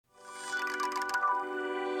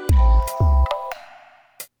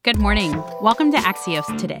Good morning. Welcome to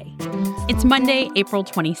Axios Today. It's Monday, April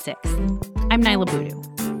 26th. I'm Naila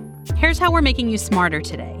Boodoo. Here's how we're making you smarter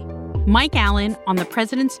today. Mike Allen on the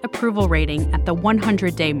president's approval rating at the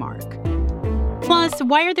 100-day mark. Plus,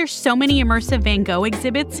 why are there so many immersive Van Gogh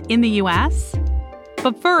exhibits in the U.S.?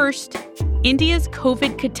 But first, India's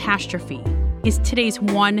COVID catastrophe is today's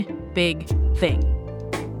one big thing.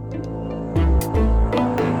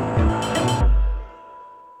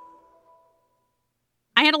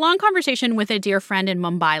 I had a long conversation with a dear friend in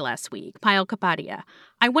Mumbai last week, Payal Kapadia.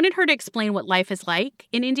 I wanted her to explain what life is like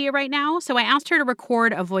in India right now, so I asked her to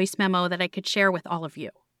record a voice memo that I could share with all of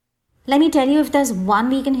you. Let me tell you, if there's one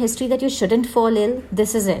week in history that you shouldn't fall ill,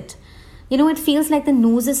 this is it. It feels like the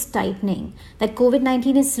noose is tightening, that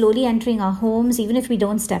COVID-19 is slowly entering our homes even if we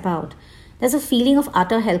don't step out. There's a feeling of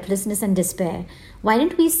utter helplessness and despair. Why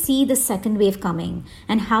didn't we see the second wave coming?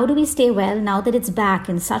 And how do we stay well now that it's back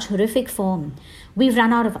in such horrific form? We've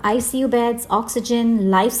run out of ICU beds, oxygen,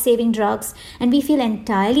 life-saving drugs, and we feel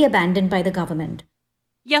entirely abandoned by the government.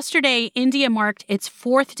 Yesterday, India marked its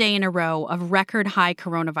fourth day in a row of record-high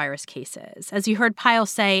coronavirus cases. As you heard Payal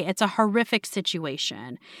say, it's a horrific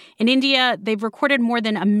situation. In India, they've recorded more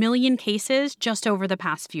than 1 million cases just over the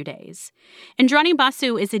past few days. Indrani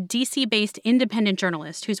Basu is a DC-based independent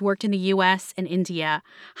journalist who's worked in the U.S. and India.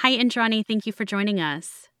 Hi, Indrani. Thank you for joining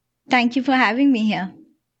us. Thank you for having me here.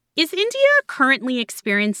 Is India currently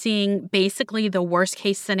experiencing basically the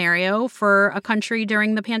worst-case scenario for a country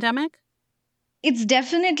during the pandemic? It's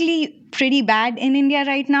definitely pretty bad in India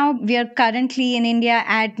right now. We are currently in India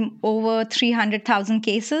at over 300,000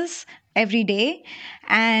 cases every day.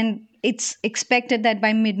 And it's expected that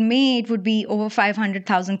by mid-May, it would be over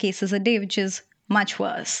 500,000 cases a day, which is much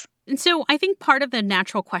worse. And so I think part of the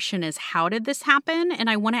natural question is, how did this happen? And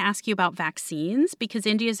I want to ask you about vaccines, because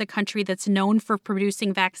India is a country that's known for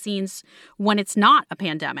producing vaccines when it's not a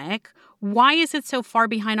pandemic. Why is it so far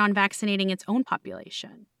behind on vaccinating its own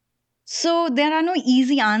population? So there are no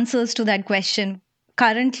easy answers to that question.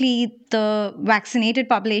 Currently, the vaccinated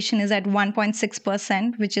population is at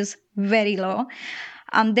 1.6%, which is very low.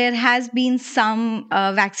 There has been some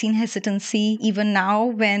vaccine hesitancy even now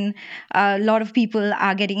when a lot of people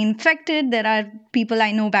are getting infected. There are people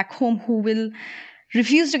I know back home who will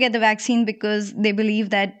refuse to get the vaccine because they believe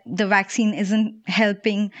that the vaccine isn't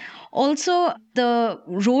helping. Also, the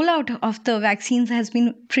rollout of the vaccines has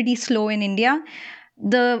been pretty slow in India.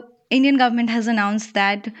 The Indian government has announced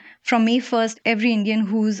that from May 1st, every Indian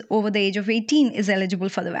who's over the age of 18 is eligible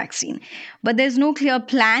for the vaccine. But there's no clear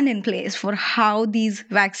plan in place for how these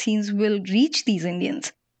vaccines will reach these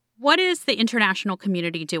Indians. What is the international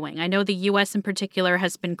community doing? I know the U.S. in particular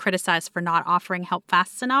has been criticized for not offering help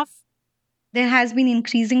fast enough. There has been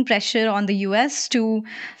increasing pressure on the U.S. to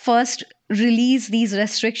first release these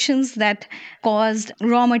restrictions that caused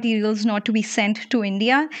raw materials not to be sent to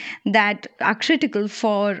India that are critical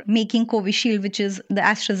for making Covishield, which is the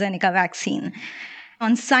AstraZeneca vaccine.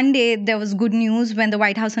 On Sunday, there was good news when the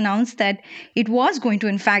White House announced that it was going to,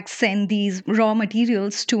 in fact, send these raw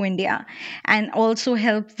materials to India and also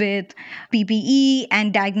help with PPE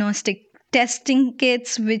and diagnostic testing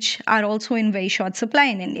kits, which are also in very short supply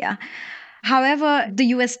in India. However, the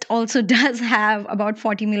US also does have about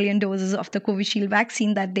 40 million doses of the Covishield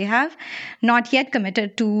vaccine that they have not yet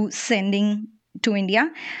committed to sending to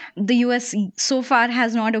India. The US so far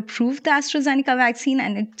has not approved the AstraZeneca vaccine,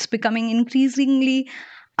 and it's becoming increasingly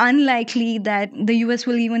unlikely that the US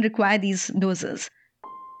will even require these doses.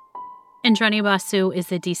 Indrani Basu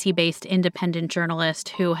is a DC-based independent journalist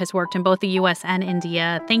who has worked in both the US and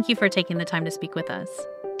India. Thank you for taking the time to speak with us.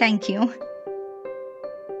 Thank you.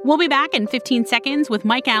 We'll be back in 15 seconds with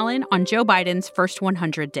Mike Allen on Joe Biden's first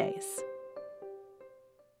 100 days.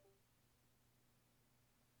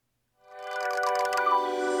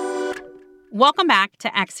 Welcome back to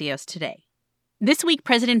Axios Today. This week,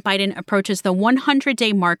 President Biden approaches the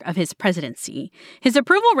 100-day mark of his presidency. His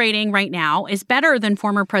approval rating right now is better than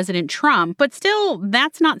former President Trump, but still,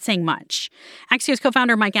 that's not saying much. Axios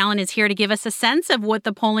co-founder Mike Allen is here to give us a sense of what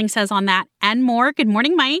the polling says on that and more. Good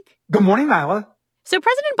morning, Mike. Good morning, Naila. So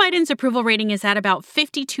President Biden's approval rating is at about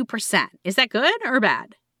 52%. Is that good or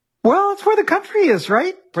bad? Well, it's where the country is,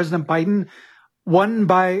 right? President Biden won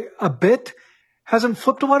by a bit, hasn't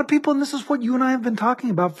flipped a lot of people. And this is what you and I have been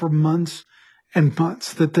talking about for months and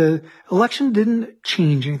months, that the election didn't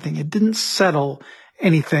change anything. It didn't settle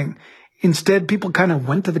anything. Instead, people kind of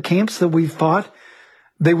went to the camps that we thought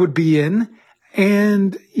they would be in.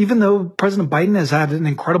 And even though President Biden has had an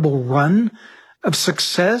incredible run of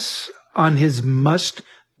success on his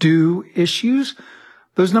must-do issues,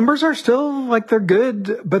 those numbers are still like they're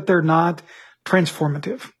good, but they're not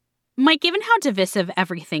transformative. Mike, given how divisive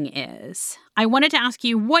everything is, I wanted to ask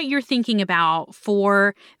you what you're thinking about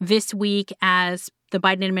for this week as the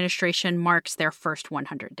Biden administration marks their first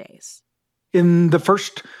 100 days. In the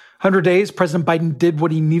first 100 days, President Biden did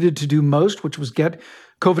what he needed to do most, which was get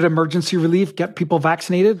COVID emergency relief, get people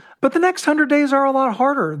vaccinated. But the next 100 days are a lot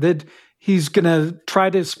harder. That he's going to try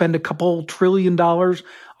to spend a couple $1 trillion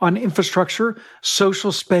on infrastructure,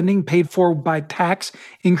 social spending paid for by tax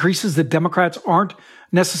increases that Democrats aren't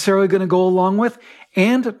necessarily going to go along with.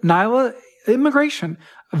 And Nyla, immigration,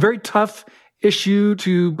 a very tough issue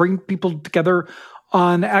to bring people together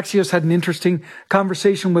on. Axios had an interesting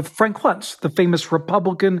conversation with Frank Luntz, the famous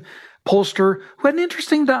Republican pollster, who had an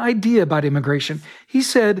interesting idea about immigration. He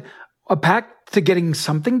said a path to getting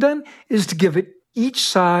something done is to give it each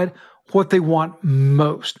side what they want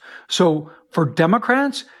most. So for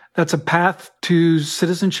Democrats, that's a path to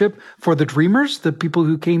citizenship for the Dreamers, the people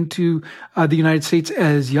who came to the United States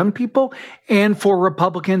as young people. And for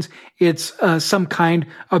Republicans, it's some kind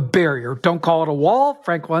of barrier. Don't call it a wall.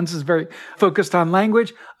 Frank Luntz is very focused on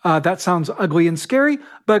language. That sounds ugly and scary,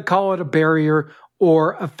 but call it a barrier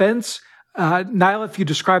or a fence. Nyla, if you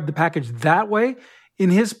describe the package that way, in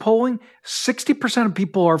his polling, 60% of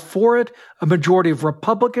people are for it, a majority of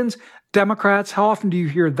Republicans, Democrats. How often do you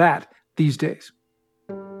hear that these days?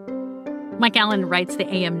 Mike Allen writes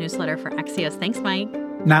the AM newsletter for Axios. Thanks, Mike.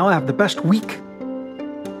 Now have the best week.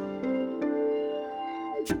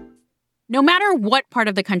 No matter what part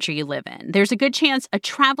of the country you live in, there's a good chance a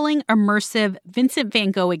traveling, immersive Vincent van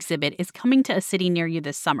Gogh exhibit is coming to a city near you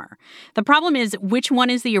this summer. The problem is, which one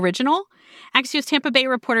is the original? Axios Tampa Bay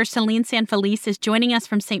reporter Celine Sanfelice is joining us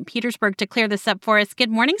from St. Petersburg to clear this up for us. Good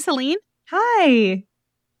morning, Celine. Hi.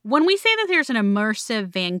 When we say that there's an immersive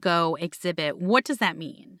Van Gogh exhibit, what does that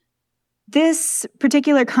mean? This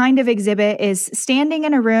particular kind of exhibit is standing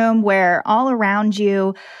in a room where all around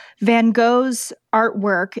you, Van Gogh's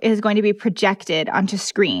artwork is going to be projected onto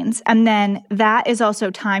screens. And then that is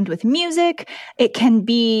also timed with music. It can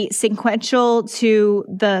be sequential to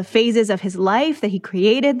the phases of his life that he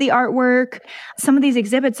created the artwork. Some of these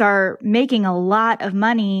exhibits are making a lot of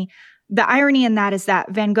money. The irony in that is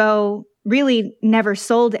that Van Gogh really never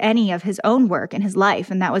sold any of his own work in his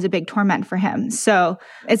life, and that was a big torment for him. So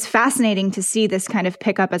it's fascinating to see this kind of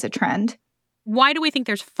pick up as a trend. Why do we think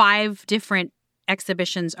there's 5 different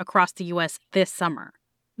exhibitions across the U.S. this summer?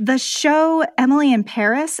 The show Emily in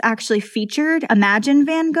Paris actually featured Imagine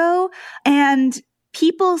Van Gogh, and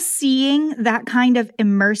people seeing that kind of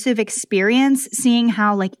immersive experience, seeing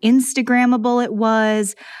how Instagrammable it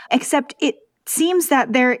was, except it seems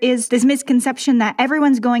that there is this misconception that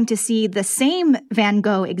everyone's going to see the same Van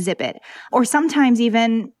Gogh exhibit, or sometimes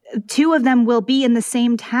even 2 of them will be in the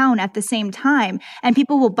same town at the same time, and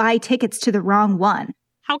people will buy tickets to the wrong one.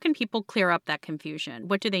 How can people clear up that confusion?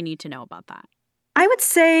 What do they need to know about that? I would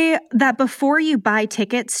say that before you buy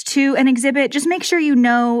tickets to an exhibit, just make sure you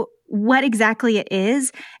know what exactly it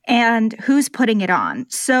is and who's putting it on.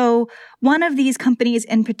 So one of these companies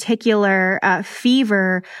in particular,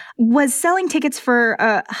 Fever, was selling tickets for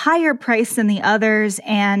a higher price than the others,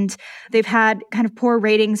 and they've had kind of poor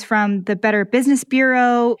ratings from the Better Business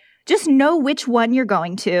Bureau. Just know which one you're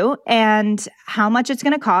going to and how much it's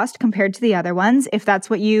going to cost compared to the other ones, if that's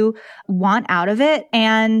what you want out of it,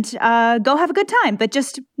 and go have a good time, but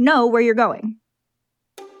just know where you're going.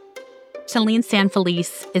 Celine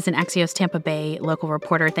Sanfelice is an Axios Tampa Bay local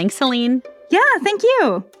reporter. Thanks, Celine. Yeah, thank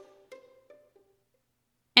you.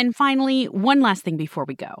 And finally, one last thing before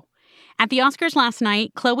we go. At the Oscars last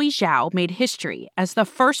night, Chloe Zhao made history as the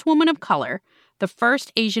first woman of color, the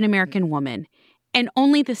first Asian American woman, and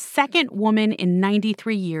only the second woman in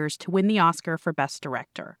 93 years to win the Oscar for Best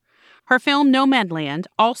Director. Her film Nomadland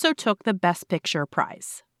also took the Best Picture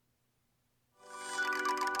prize.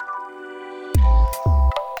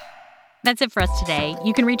 That's it for us today.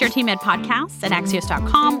 You can reach our team at podcasts at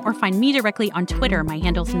Axios.com or find me directly on Twitter. My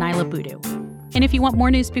handle's Nyla Boodoo. And if you want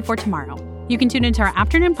more news before tomorrow, you can tune into our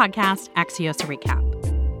afternoon podcast, Axios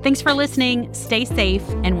Recap. Thanks for listening, stay safe,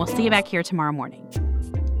 and we'll see you back here tomorrow morning.